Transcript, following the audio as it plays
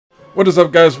What is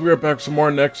up, guys? We are back with some more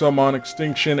Nexomon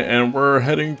Extinction, and we're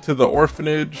heading to the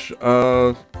orphanage,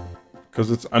 because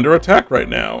it's under attack right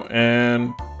now,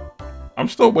 and I'm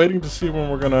still waiting to see when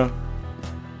we're gonna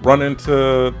run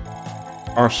into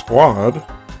our squad.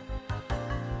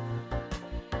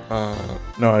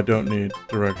 No, I don't need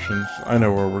directions. I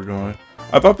know where we're going.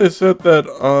 I thought they said that,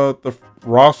 the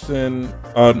Ross and,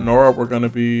 Nora were gonna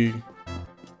be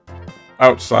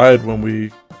outside when we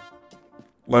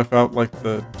left out like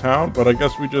the town, but I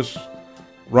guess we just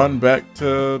run back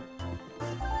to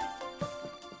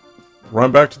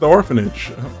the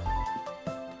orphanage.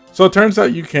 So it turns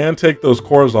out you can take those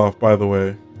cores off, by the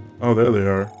way. Oh, there they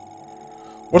are.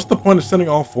 What's the point of sending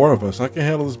all four of us? I can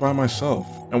handle this by myself.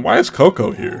 And why is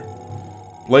Coco here?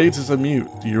 Bladez is a mute.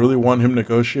 Do you really want him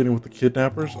negotiating with the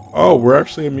kidnappers? Oh, we're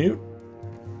actually a mute?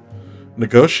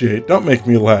 Negotiate? Don't make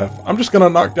me laugh. I'm just gonna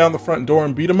knock down the front door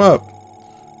and beat him up.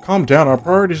 Calm down, our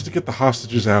priority is to get the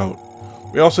hostages out.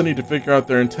 We also need to figure out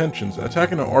their intentions.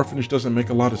 Attacking an orphanage doesn't make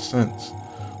a lot of sense.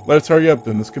 Let's hurry up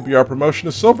then, this could be our promotion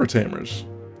to Silver Tamers.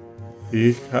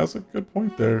 He has a good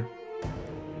point there.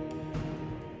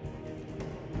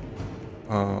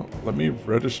 Let me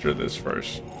register this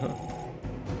first.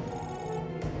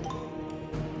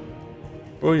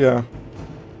 Oh yeah.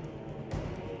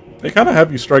 They kind of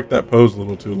have you strike that pose a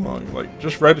little too long. Like,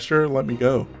 just register and let me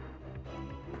go.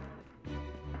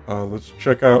 Let's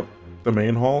check out the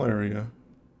main hall area.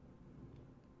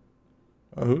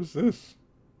 Who's this?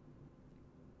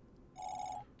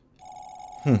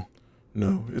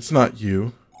 No, it's not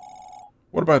you.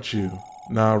 What about you?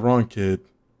 Nah, wrong kid.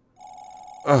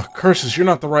 Ugh, curses, you're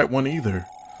not the right one either.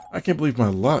 I can't believe my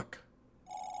luck.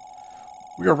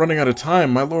 We are running out of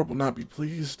time. My lord will not be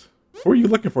pleased. Who are you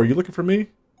looking for? You looking for me?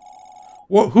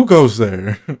 What? Who goes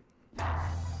there?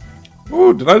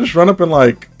 Ooh, did I just run up and,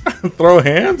 like, throw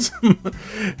hands?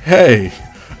 Hey,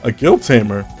 a guild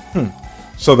tamer.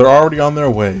 So they're already on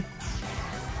their way.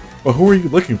 But who are you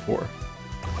looking for?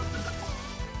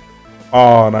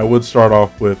 Oh, and I would start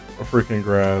off with a freaking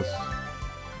grass.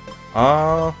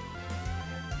 I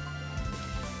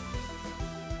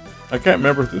can't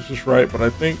remember if this is right, but I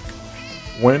think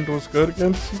wind was good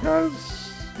against you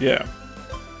guys? Yeah.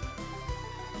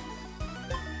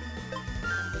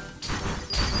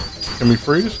 Can we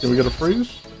freeze? Can we get a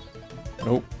freeze?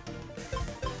 Nope.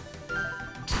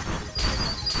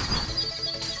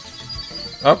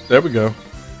 Oh, there we go.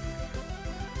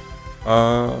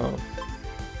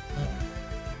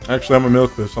 Actually, I'm gonna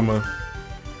milk this. I'm gonna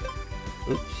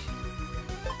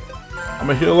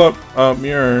heal up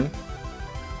Mjorn,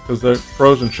 because the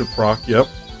frozen should proc. Yep,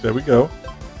 there we go.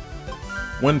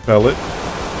 Wind pellet.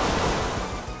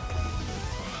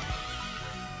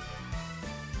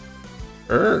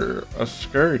 A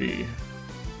skirty.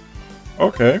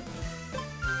 Okay.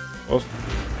 Well,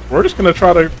 we're just gonna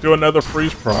try to do another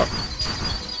freeze proc.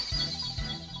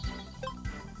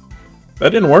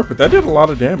 That didn't work, but that did a lot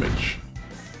of damage.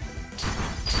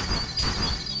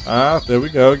 Ah, there we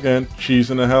go again.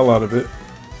 Cheesing the hell out of it.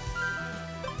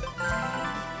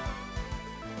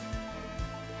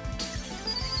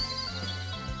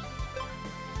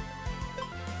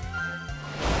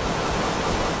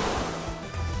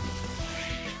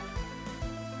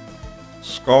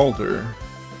 Scalder.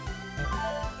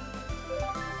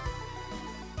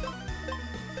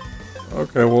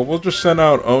 Okay, well, we'll just send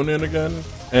out Onin again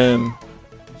and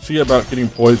see about getting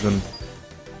poisoned.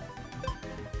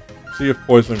 See if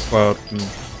Poison Cloud can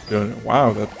do it.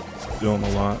 Wow, that's doing a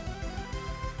lot.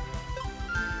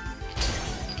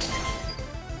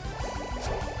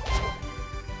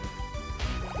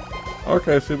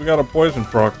 Okay, see, we got a poison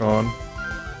proc on.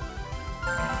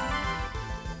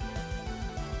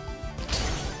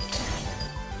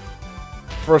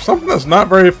 For something that's not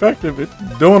very effective, it's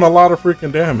doing a lot of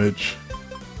freaking damage.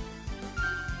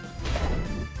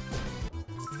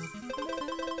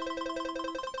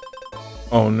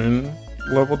 Onin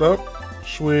leveled up.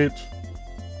 Sweet.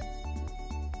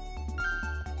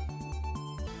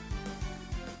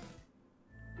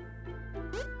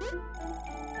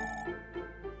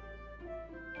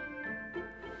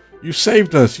 You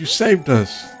saved us! You saved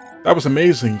us! That was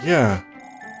amazing, yeah.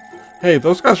 Hey,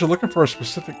 those guys are looking for a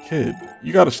specific kid.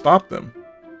 You gotta stop them.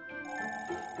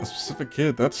 A specific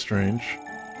kid? That's strange.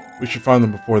 We should find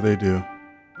them before they do.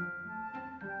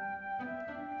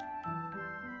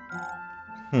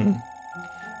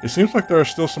 It seems like there are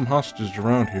still some hostages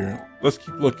around here. Let's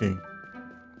keep looking.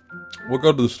 We'll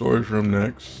go to the storage room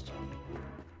next.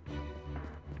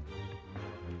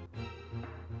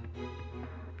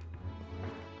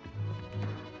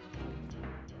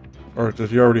 Or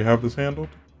does he already have this handled?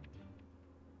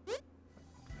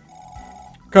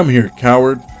 Come here,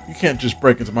 coward. You can't just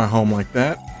break into my home like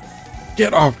that.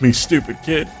 Get off me, stupid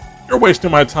kid. You're wasting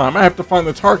my time. I have to find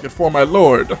the target for my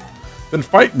lord. Then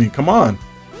fight me, come on.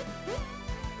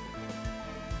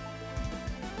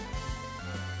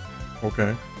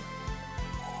 Okay.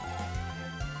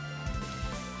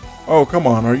 Oh, come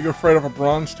on. Are you afraid of a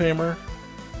bronze tamer?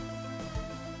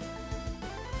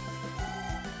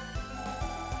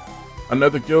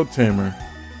 Another guild tamer.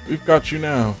 We've got you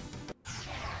now.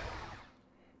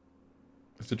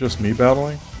 Is it just me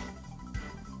battling?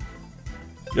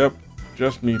 Yep,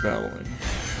 just me battling.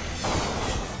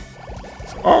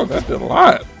 Oh, that did a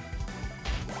lot.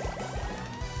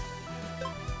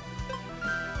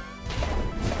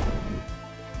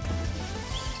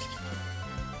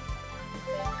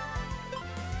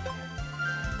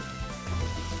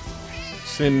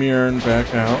 Send Mirren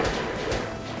back out.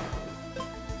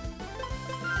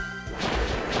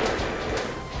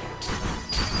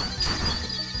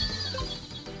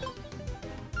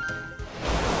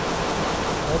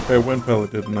 Okay, Wind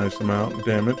Pellet did a nice amount of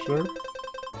damage there.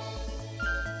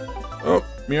 Oh,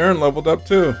 Mirren leveled up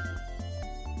too.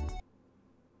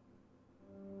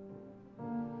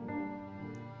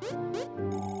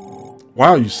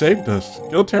 Wow, you saved us.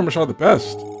 Guild Tamers are the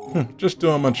best. Just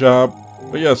doing my job.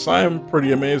 But yes, I am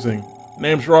pretty amazing.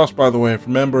 Name's Ross, by the way,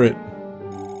 remember it.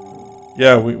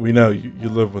 Yeah, we know, you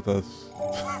live with us.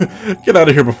 Get out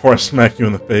of here before I smack you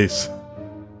in the face.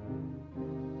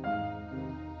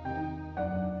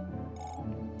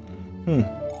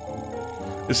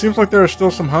 It seems like there are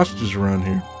still some hostages around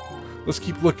here. Let's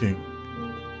keep looking.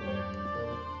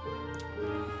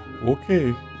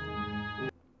 Okay.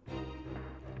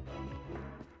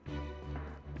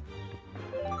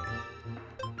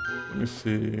 Let me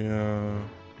see,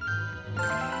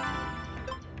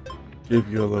 give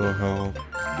you a little help.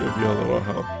 Give you a little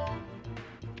help.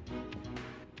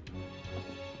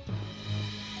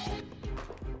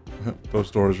 Those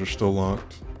doors are still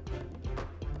locked.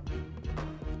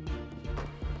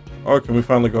 Oh, can we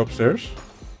finally go upstairs?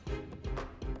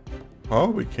 Oh,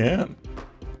 we can.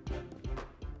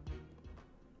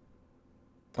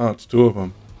 Oh, it's two of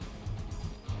them.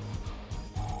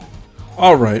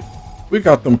 Alright, we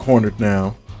got them cornered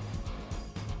now.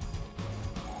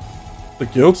 The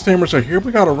guild tamers are here,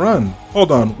 we gotta run.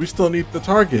 Hold on, we still need the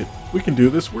target. We can do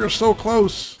this, we're so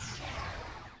close.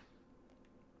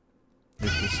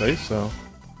 If you say so.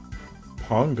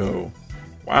 Pongo.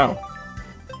 Wow.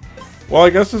 Well, I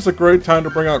guess it's a great time to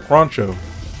bring out Croncho.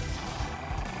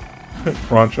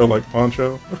 Croncho like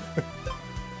Poncho?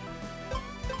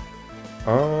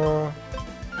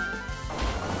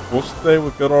 We'll stay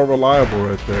with good old Reliable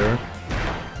right there.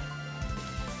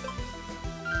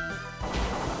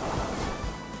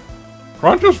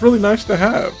 Croncho's really nice to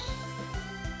have.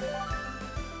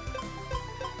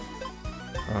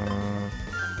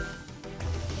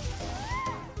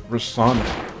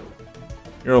 Resonic.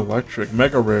 You're electric.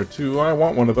 Mega rare too. I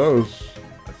want one of those.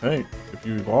 I think. If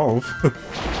you evolve.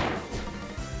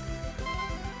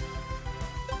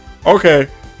 Okay.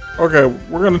 Okay,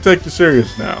 we're gonna take you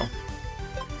serious now.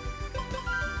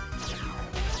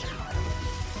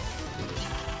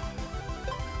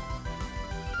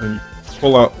 And you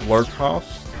pull out Lurk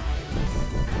House.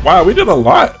 Wow, we did a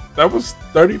lot. That was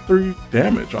 33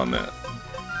 damage on that.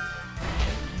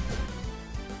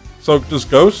 So does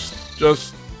Ghost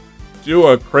just do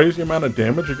a crazy amount of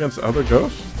damage against other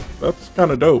ghosts? That's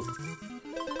kind of dope.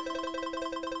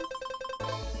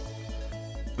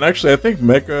 And actually, I think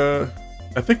Mega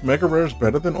Rare is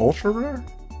better than Ultra Rare.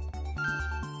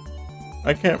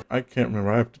 I can't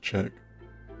remember. I have to check.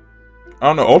 I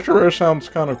don't know. Ultra Rare sounds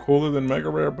kind of cooler than Mega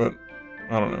Rare, but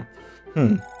I don't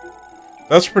know.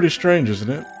 That's pretty strange, isn't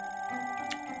it?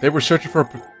 They were searching for a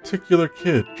particular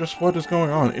kid. Just what is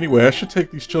going on? Anyway, I should take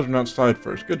these children outside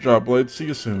first. Good job, Bladez. See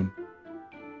you soon.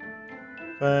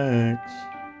 Thanks.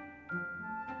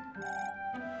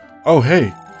 Oh,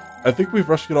 hey. I think we've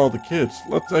rescued all the kids.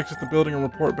 Let's exit the building and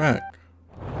report back.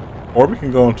 Or we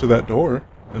can go into that door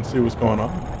and see what's going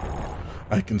on.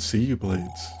 I can see you, Bladez.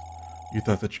 You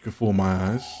thought that you could fool my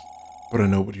eyes, but I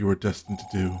know what you were destined to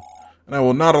do, and I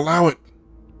will not allow it.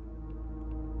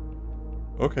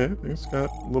 Okay, things got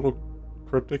a little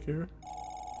cryptic here.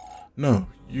 No,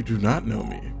 you do not know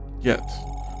me, yet,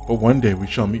 but one day we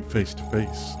shall meet face to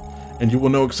face, and you will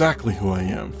know exactly who I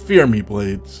am. Fear me,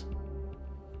 Bladez.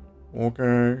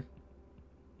 Okay.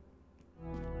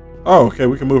 Oh, okay,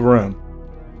 we can move around.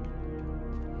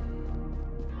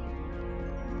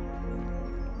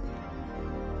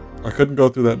 I couldn't go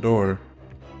through that door.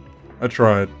 I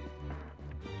tried.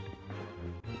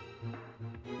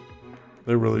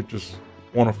 They really just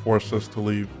want to force us to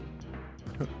leave.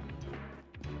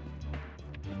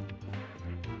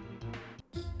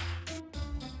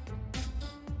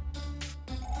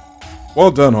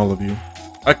 Well done, all of you.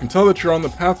 I can tell that you're on the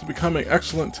path to becoming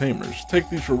excellent tamers. Take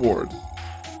these rewards.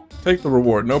 Take the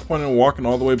reward. No point in walking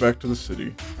all the way back to the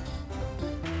city.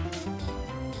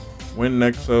 Wind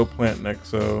Nexo, Plant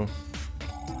Nexo.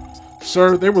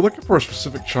 Sir, they were looking for a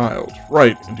specific child.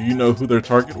 Right, and do you know who their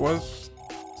target was?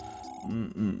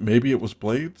 Maybe it was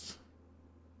Bladez?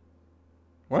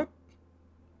 What?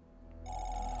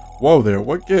 Whoa there,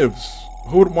 what gives?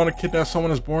 Who would want to kidnap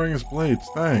someone as boring as Bladez?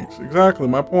 Thanks. Exactly,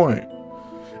 my point.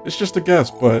 It's just a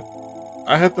guess, but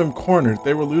I had them cornered.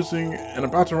 They were losing and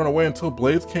about to run away until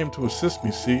Bladez came to assist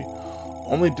me, see?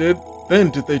 Then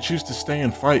did they choose to stay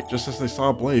and fight, just as they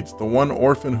saw Bladez, the one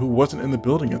orphan who wasn't in the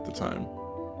building at the time.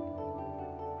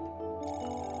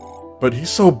 But he's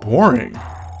so boring.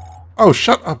 Oh,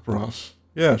 shut up, Ross.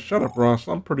 Yeah, shut up, Ross.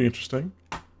 I'm pretty interesting.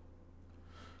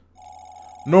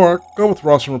 Nora, go with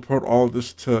Ross and report all of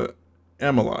this to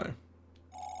Amelie.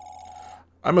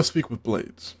 I must speak with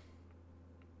Bladez.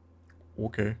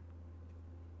 Okay.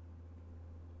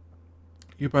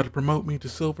 You about to promote me to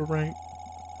silver rank?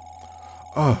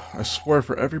 Oh, I swear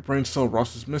for every brain cell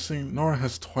Ross is missing, Nora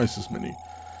has twice as many.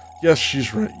 Yes,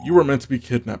 she's right. You were meant to be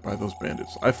kidnapped by those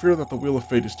bandits. I fear that the Wheel of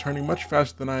Fate is turning much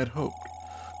faster than I had hoped.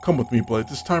 Come with me,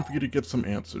 Bladez. It's time for you to get some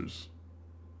answers.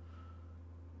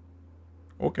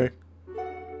 Okay.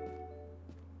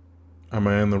 Am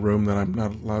I in the room that I'm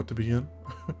not allowed to be in?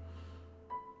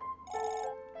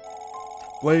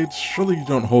 Bladez, surely you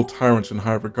don't hold tyrants in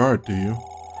high regard, do you?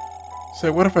 Say,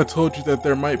 what if I told you that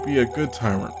there might be a good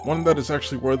tyrant, one that is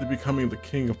actually worthy of becoming the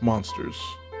king of monsters?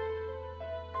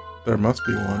 There must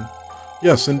be one.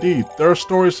 Yes, indeed, there are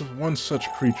stories of one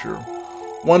such creature.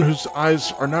 One whose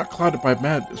eyes are not clouded by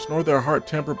madness, nor their heart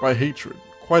tempered by hatred.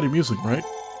 Quite amusing, right?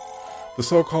 The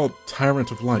so-called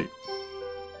Tyrant of Light.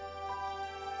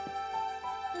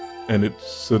 And it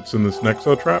sits in this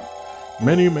Nexo trap?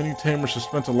 Many, many tamers have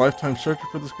spent a lifetime searching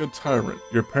for this good tyrant,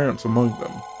 your parents among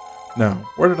them. Now,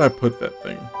 where did I put that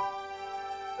thing?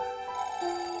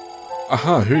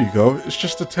 Aha, here you go. It's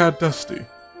just a tad dusty.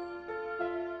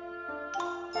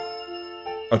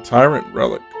 A tyrant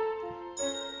relic.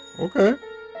 Okay.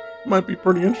 Might be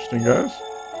pretty interesting, guys.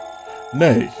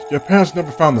 Nay, your parents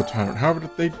never found the tyrant. However,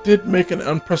 they did make an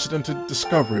unprecedented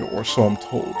discovery, or so I'm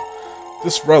told.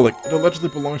 This relic, it allegedly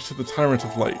belongs to the Tyrant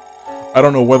of Light. I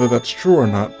don't know whether that's true or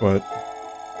not, but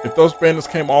if those bandits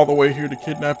came all the way here to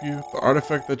kidnap you, the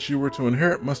artifact that you were to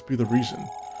inherit must be the reason.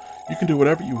 You can do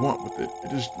whatever you want with it.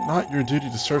 It is not your duty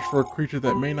to search for a creature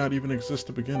that may not even exist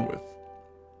to begin with.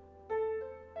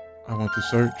 I want to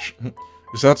search.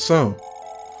 Is that so?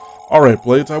 Alright,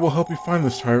 Bladez, I will help you find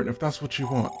this tyrant if that's what you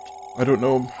want. I don't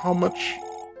know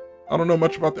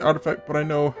much about the artifact, but I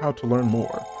know how to learn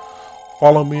more.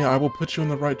 Follow me, I will put you in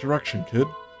the right direction, kid.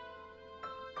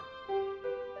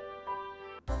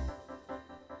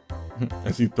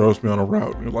 As he throws me on a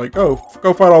route, and you're like, oh,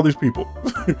 go fight all these people.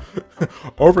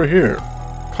 Over here.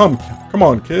 Come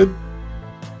on, kid.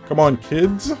 Come on,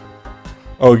 kids.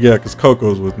 Oh yeah, because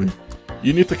Coco's with me.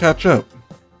 You need to catch up.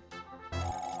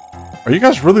 Are you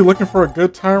guys really looking for a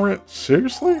good tyrant?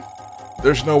 Seriously?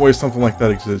 There's no way something like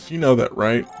that exists. You know that,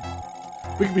 right?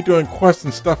 We could be doing quests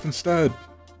and stuff instead.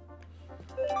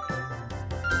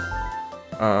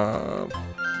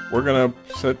 We're gonna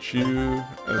set you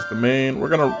as the main. We're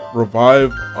gonna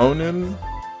revive Onin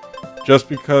just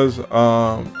because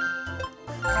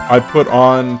I put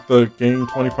on the gain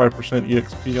 25%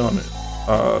 EXP on it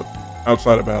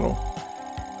outside of battle.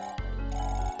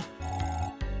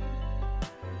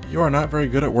 You are not very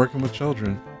good at working with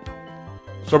children.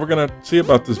 So we're gonna see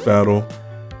about this battle.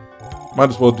 Might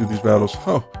as well do these battles.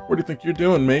 Oh, what do you think you're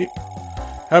doing, mate?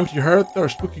 Haven't you heard? There are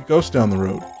spooky ghosts down the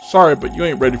road. Sorry, but you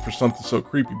ain't ready for something so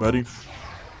creepy, buddy.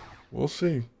 We'll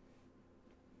see.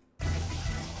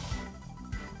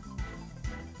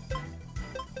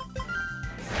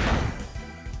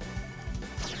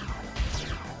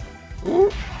 Ooh,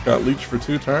 got leech for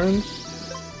 2 turns.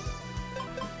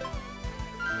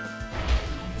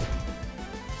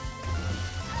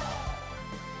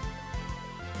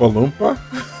 Balloompa?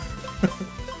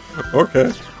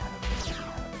 Okay.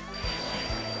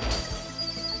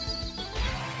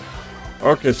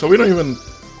 Okay, so we don't even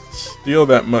steal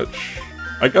that much.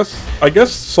 I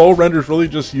guess Soul Render is really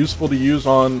just useful to use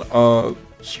on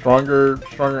stronger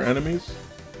enemies.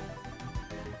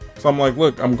 So I'm like,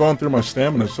 look, I'm going through my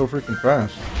stamina so freaking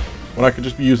fast when I could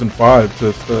just be using 5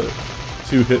 just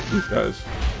to hit these guys.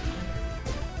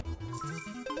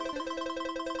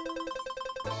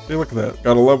 See, look at that.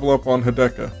 Got a level up on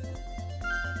Hideka.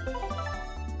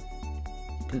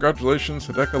 Congratulations,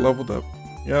 Hideka leveled up.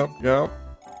 Yep.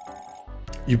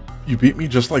 You beat me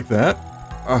just like that?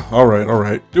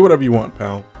 Alright. Do whatever you want,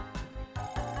 pal.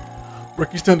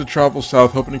 Ricky's tend to travel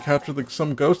south, hoping to capture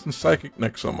some ghost and psychic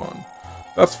Nexomon.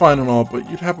 That's fine and all, but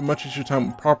you'd have a much easier time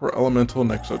with proper elemental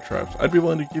Nexo traps. I'd be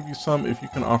willing to give you some if you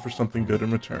can offer something good in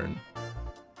return.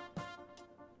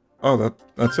 Oh,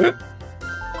 that's it?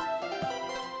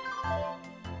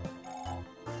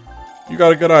 You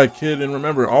got a good eye, kid, and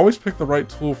remember, always pick the right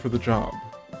tool for the job.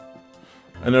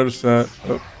 I noticed that.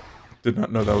 Oh, did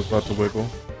not know that was about to wiggle.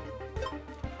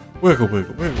 Wiggle,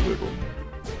 wiggle, wiggle, wiggle.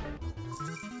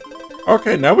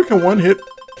 Okay, now we can one-hit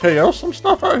KO some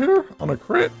stuff out here on a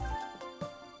crit.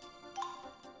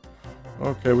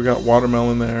 Okay, we got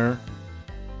watermelon there.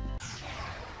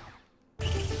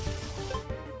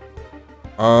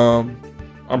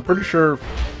 I'm pretty sure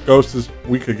Ghost is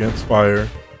weak against fire.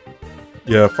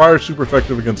 Yeah, fire's super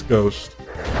effective against Ghost.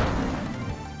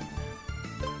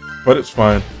 But it's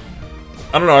fine.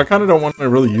 I don't know, I kind of don't want to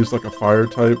really use like a fire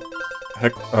type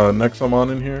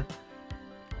Nexomon in here.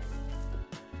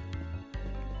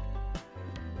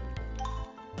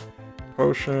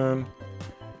 Potion.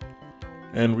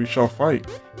 And we shall fight.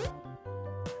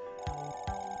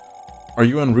 Are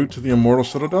you en route to the Immortal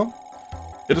Citadel?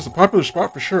 It is a popular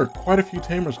spot for sure. Quite a few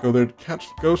tamers go there to catch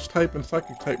ghost type and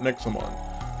psychic type Nexomon.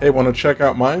 Hey, want to check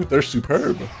out mine? They're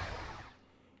superb.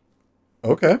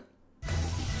 Okay.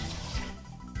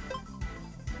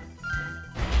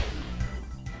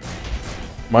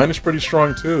 Mine is pretty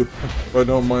strong too, if I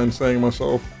don't mind saying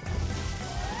myself.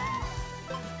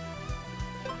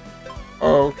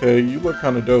 Oh, okay, you look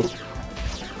kind of dope.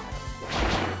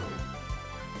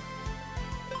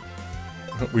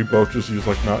 We both just use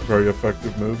like not very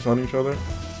effective moves on each other.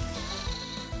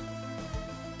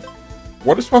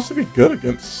 What is supposed to be good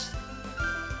against?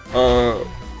 Oh,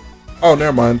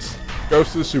 never mind.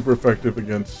 Ghost is super effective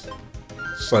against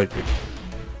psychic.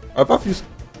 I thought these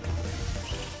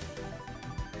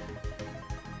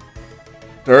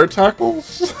dirt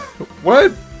tackles?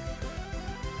 What?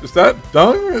 Is that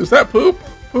dung? Is that poop?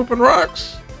 Poop and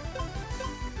rocks?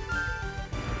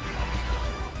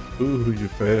 Ooh, you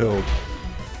failed.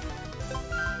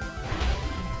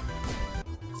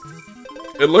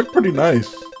 It looked pretty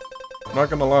nice. I'm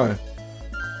not gonna lie.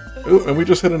 Ooh, and we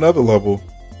just hit another level.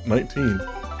 19.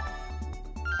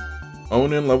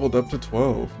 Onin leveled up to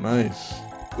 12. Nice.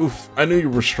 Oof, I knew you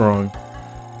were strong.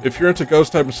 If you're into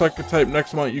ghost type and psychic type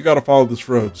Nexomon, you gotta follow this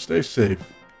road. Stay safe.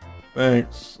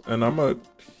 Thanks. And I'm gonna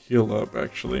heal up,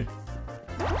 actually.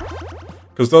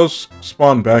 Because those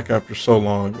spawn back after so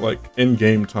long, like, in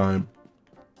game time.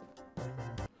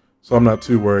 So I'm not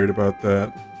too worried about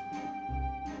that.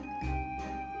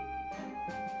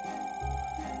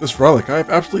 This relic, I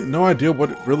have absolutely no idea what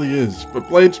it really is, but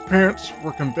Blade's parents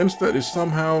were convinced that it is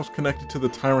somehow connected to the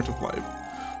Tyrant of Life.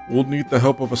 We'll need the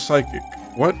help of a psychic.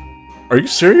 What? Are you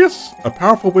serious? A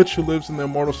powerful witch who lives in the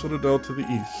Immortal Citadel to the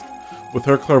east. With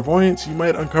her clairvoyance, you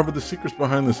might uncover the secrets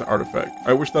behind this artifact.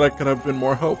 I wish that I could have been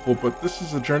more helpful, but this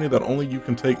is a journey that only you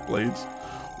can take, Blades.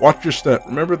 Watch your step.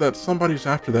 Remember that somebody's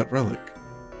after that relic.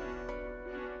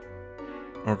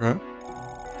 Okay.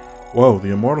 Whoa,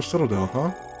 the Immortal Citadel,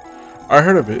 huh? I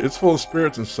heard of it. It's full of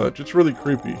spirits and such. It's really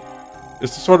creepy.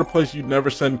 It's the sort of place you'd never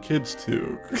send kids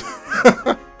to.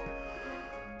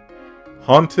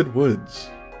 Haunted Woods.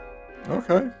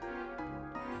 Okay.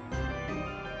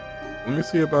 Let me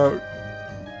see about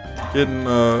getting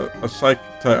a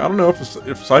psychic type. I don't know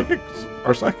if psychics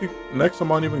are psychic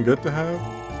Nexomon even good to have.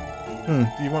 Do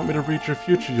you want me to read your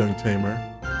future, young Tamer?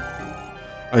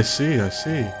 I see, I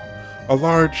see. A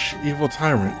large, evil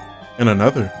tyrant. And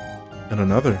another. And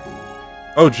another.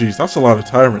 Oh geez, that's a lot of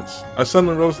tyrants. I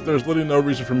suddenly realized that there's literally no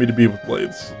reason for me to be with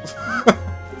Blades.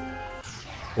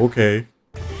 Okay.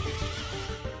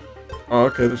 Oh,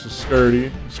 okay, there's a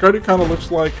Skirty. Skirty kind of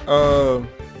looks like,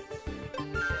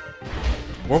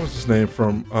 what was his name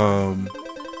from,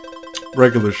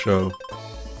 regular show?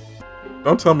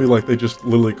 Don't tell me like they just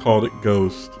literally called it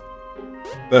Ghost.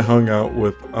 That hung out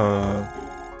with,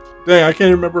 dang, I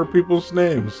can't remember people's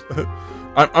names.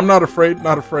 I'm not afraid,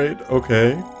 not afraid.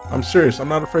 Okay. I'm serious, I'm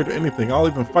not afraid of anything. I'll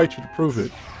even fight you to prove it.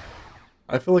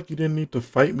 I feel like you didn't need to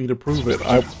fight me to prove it.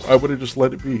 I would have just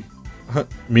let it be.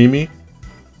 Mimi?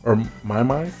 Or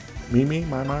my? Mimi?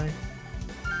 My?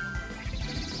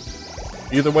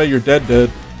 Either way, you're dead.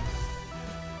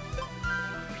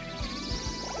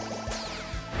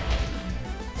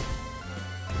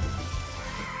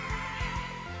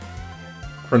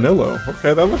 Cornillo.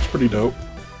 Okay, that looks pretty dope.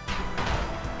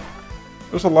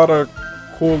 There's a lot of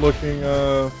cool looking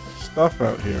stuff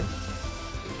out here.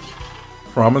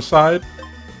 Chromicide?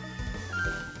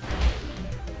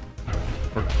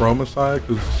 Or Chromicide,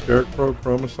 because Scarecrow,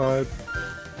 Chromicide.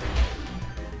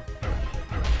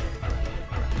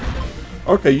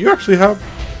 Okay, you actually have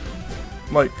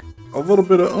like a little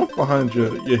bit of oomph behind your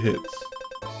hits.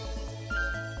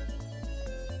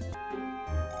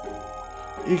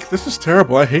 Eek, this is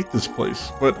terrible. I hate this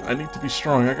place, but I need to be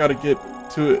strong. I gotta get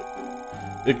to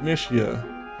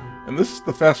Ignitia, and this is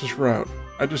the fastest route.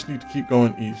 I just need to keep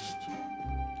going east.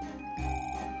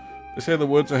 They say the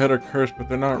woods ahead are cursed, but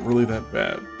they're not really that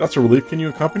bad. That's a relief. Can you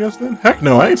accompany us then? Heck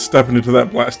no, I ain't stepping into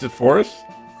that blasted forest.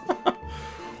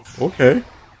 Okay.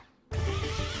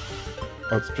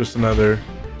 That's just another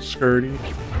skirty.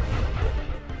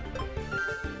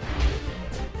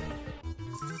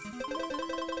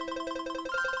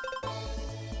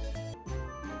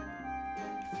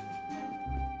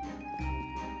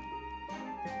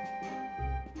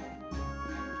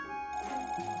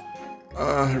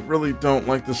 I really don't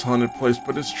like this haunted place,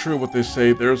 but it's true what they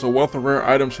say. There's a wealth of rare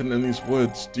items hidden in these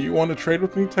woods. Do you want to trade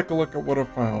with me? Take a look at what I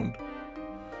found.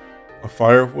 A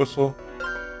fire whistle?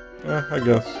 Yeah, I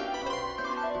guess.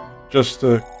 Just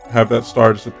to have that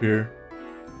star disappear.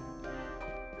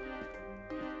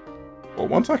 Well,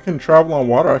 once I can travel on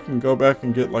water, I can go back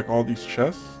and get like all these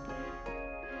chests.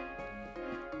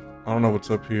 I don't know what's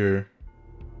up here.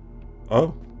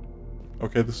 Oh.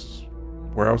 Okay, this is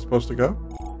where I was supposed to go?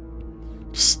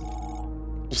 Psst.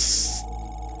 Psst.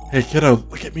 Hey kiddo,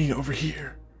 look at me over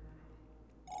here.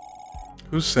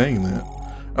 Who's saying that?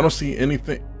 I don't see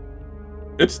anything.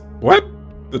 It's what?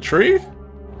 The tree?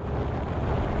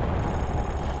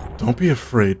 Don't be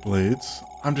afraid, Bladez.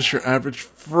 I'm just your average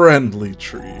friendly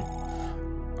tree.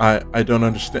 I don't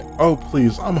understand. Oh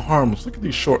please, I'm harmless. Look at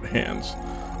these short hands.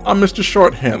 I'm Mr.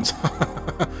 Short Hands.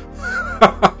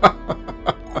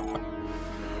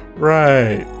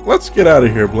 Right. Let's get out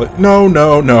of here, Bladez. No,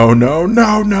 no, no, no,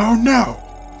 no, no, no.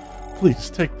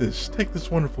 Please, take this. Take this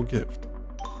wonderful gift.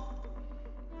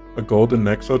 A golden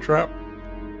Nexo trap?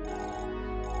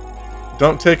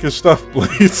 Don't take his stuff,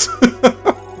 Bladez.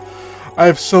 I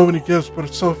have so many gifts,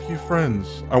 but so few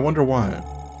friends. I wonder why.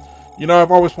 You know,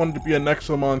 I've always wanted to be a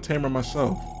Nexomon tamer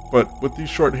myself, but with these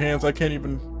short hands, I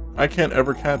can't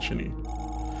ever catch any.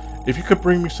 If you could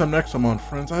bring me some Nexomon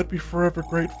friends, I'd be forever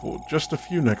grateful. Just a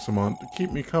few Nexomon to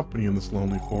keep me company in this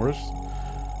lonely forest.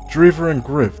 Dreaver and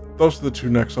Griff, those are the two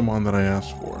Nexomon that I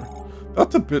asked for.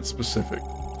 That's a bit specific.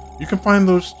 You can find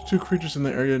those two creatures in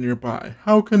the area nearby.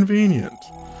 How convenient.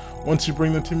 Once you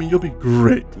bring them to me, you'll be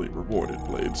greatly rewarded,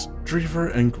 Bladez.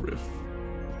 Dreaver and Griff.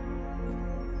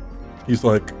 He's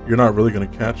like, you're not really gonna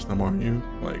catch them, are you?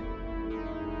 Like,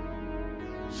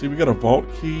 see, we got a vault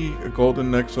key, a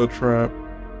golden Nexo trap,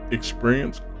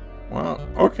 experience. Wow.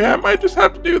 Okay, I might just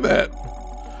have to do that.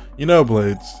 You know,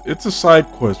 Bladez, it's a side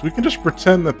quest. We can just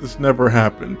pretend that this never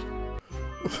happened.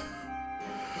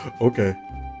 Okay.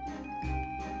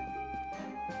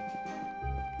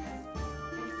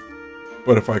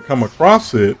 But if I come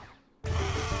across it...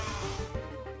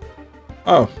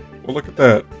 Oh, well look at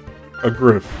that. A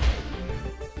Griff.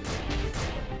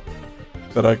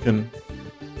 That I can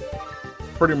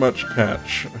pretty much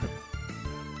catch.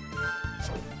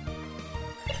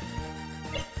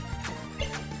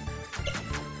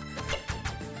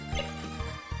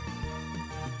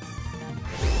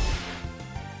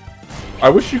 I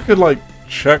wish you could like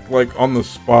check like on the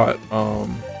spot,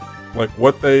 like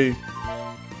what they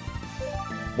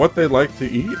like to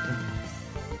eat.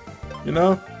 You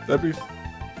know, that'd be.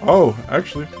 Oh,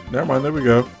 actually, never mind. There we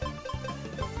go.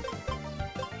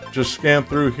 Just scan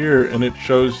through here, and it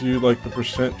shows you like the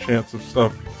percent chance of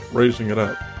stuff raising it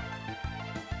up.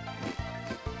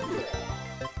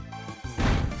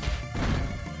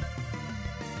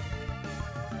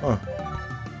 Huh.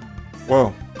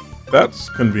 Well. That's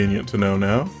convenient to know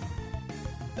now.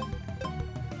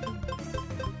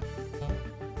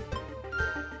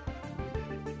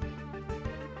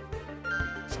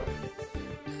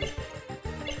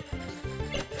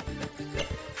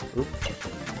 Oops.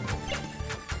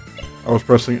 I was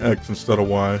pressing X instead of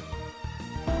Y.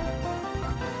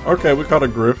 Okay, we caught a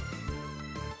Griff.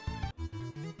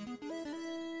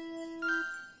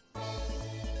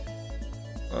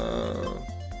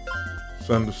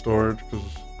 Send to storage, because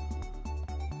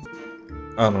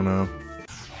I don't know.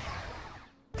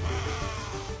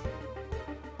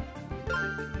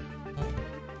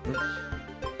 Oops.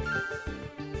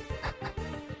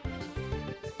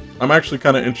 I'm actually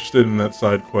kind of interested in that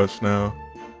side quest now.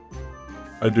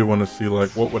 I do want to see like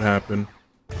what would happen.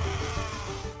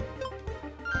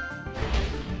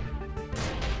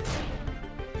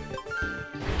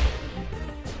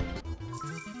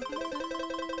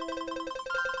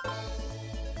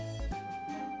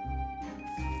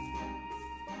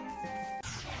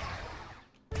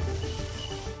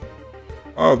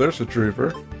 Oh, there's a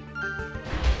Dreaver.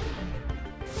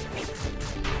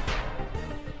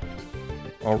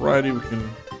 Alrighty, we can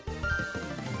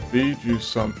feed you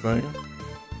something.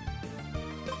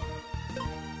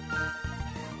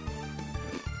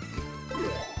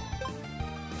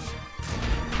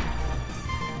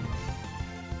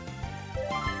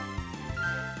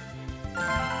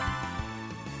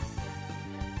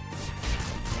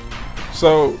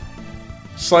 So,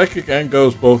 Psychic and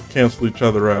Ghost both cancel each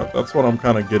other out. That's what I'm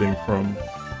kind of getting from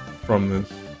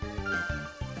this.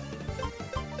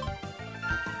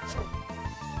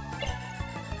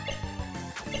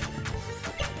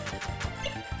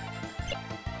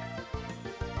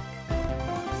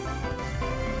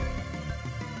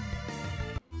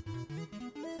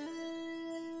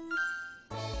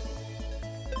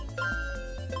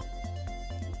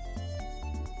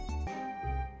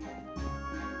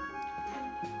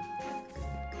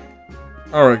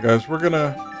 All right, guys, we're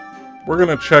gonna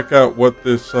check out what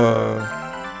this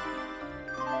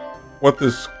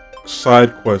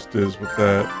side quest is with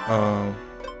that.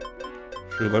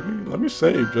 Sure, let me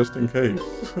save just in case.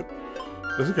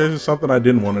 Just in case it's something I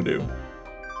didn't want to do.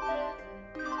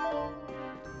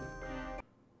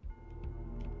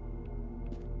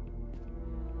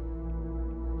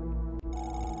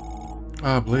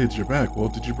 Ah, Bladez, you're back. Well,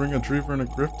 did you bring a Dreaver and a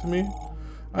Griff to me?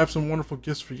 I have some wonderful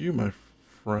gifts for you, my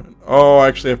friend. Oh, I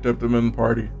actually have to have them in the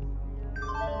party.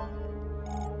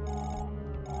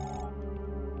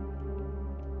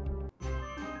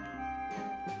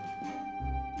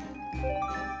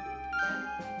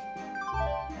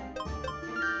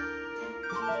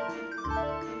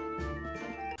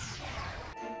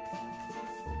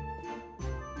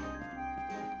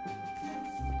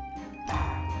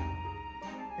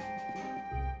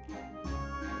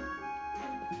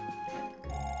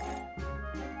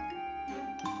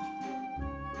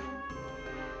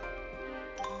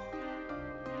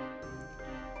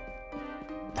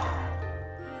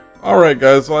 Alright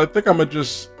guys, well I think I'm gonna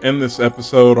just end this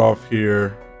episode off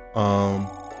here.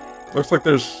 Looks like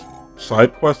there's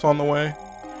side quests on the way.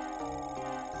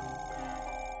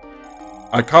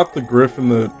 I caught the Griff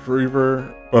and the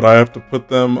Dreaver, but I have to put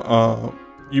them,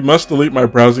 you must delete my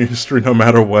browsing history no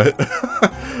matter what.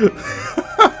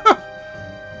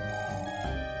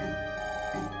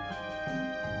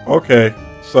 Okay,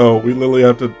 so we literally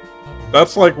have to,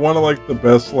 that's like one of like the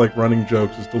best like running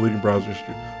jokes is deleting browser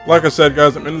history. Like I said,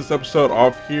 guys, I'm in this episode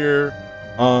off here.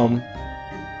 I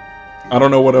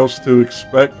don't know what else to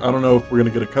expect. I don't know if we're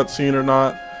going to get a cutscene or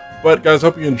not. But, guys,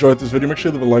 hope you enjoyed this video. Make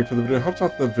sure you leave a like for the video. Helps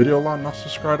out the video a lot, and also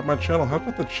subscribe to my channel. Help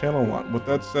out the channel a lot. With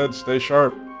that said, stay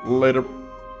sharp. Later.